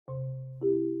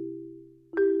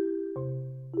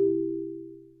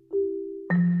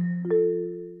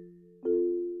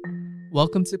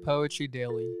Welcome to Poetry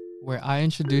Daily, where I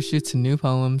introduce you to new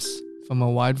poems from a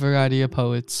wide variety of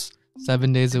poets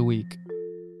 7 days a week.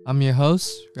 I'm your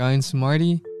host, Ryan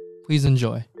Samardi. Please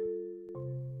enjoy.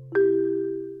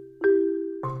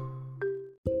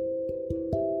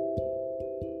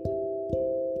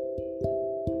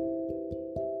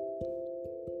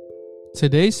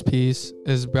 Today's piece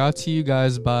is brought to you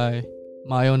guys by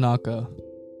Mayonaka.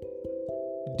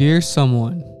 Dear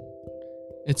someone,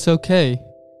 it's okay.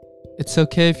 It's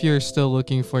okay if you're still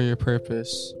looking for your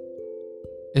purpose.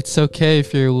 It's okay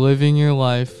if you're living your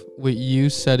life with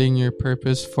you setting your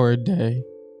purpose for a day.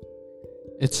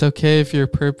 It's okay if your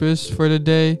purpose for the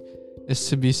day is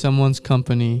to be someone's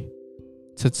company,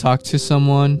 to talk to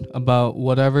someone about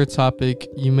whatever topic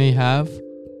you may have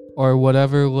or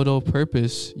whatever little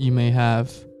purpose you may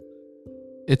have.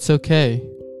 It's okay.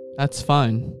 That's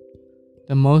fine.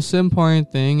 The most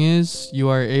important thing is you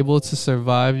are able to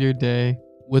survive your day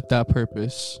with that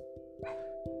purpose.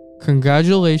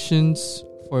 Congratulations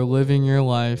for living your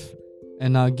life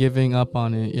and not giving up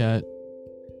on it yet.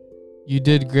 You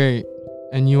did great,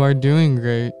 and you are doing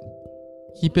great.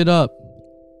 Keep it up.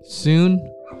 Soon,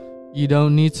 you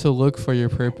don't need to look for your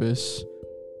purpose,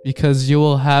 because you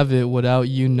will have it without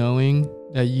you knowing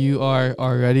that you are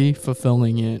already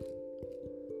fulfilling it.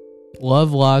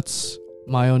 Love lots,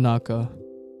 Mayonaka.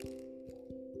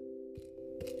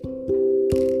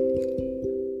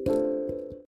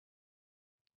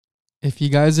 If you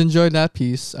guys enjoyed that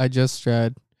piece I just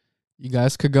read, you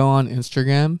guys could go on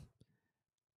Instagram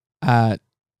at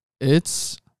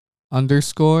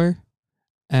its_MAYONAKA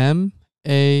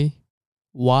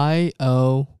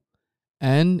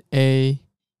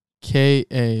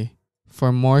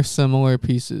for more similar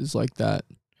pieces like that.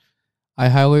 I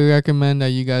highly recommend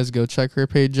that you guys go check her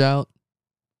page out.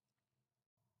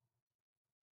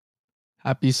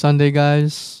 Happy Sunday,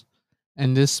 guys.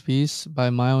 And this piece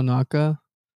by Mayonaka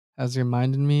has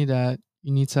reminded me that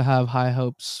you need to have high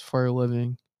hopes for a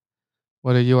living.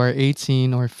 Whether you are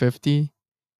 18 or 50,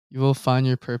 you will find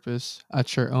your purpose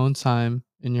at your own time,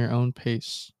 in your own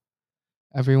pace.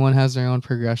 Everyone has their own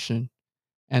progression,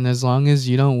 and as long as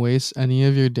you don't waste any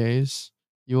of your days,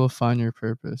 you will find your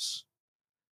purpose.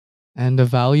 And the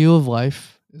value of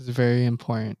life is very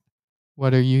important.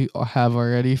 Whether you have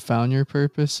already found your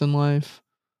purpose in life,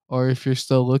 or if you're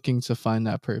still looking to find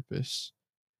that purpose.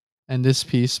 And this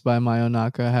piece by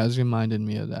Mayonaka has reminded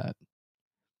me of that.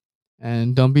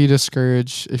 And don't be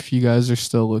discouraged if you guys are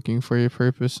still looking for your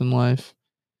purpose in life.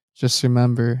 Just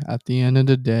remember, at the end of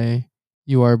the day,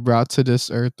 you are brought to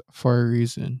this earth for a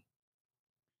reason.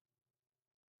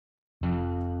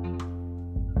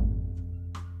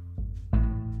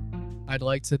 I'd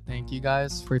like to thank you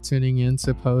guys for tuning in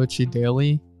to Poetry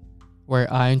Daily,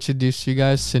 where I introduce you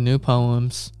guys to new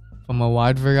poems from a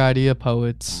wide variety of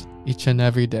poets each and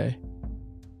every day.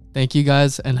 Thank you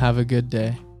guys and have a good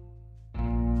day.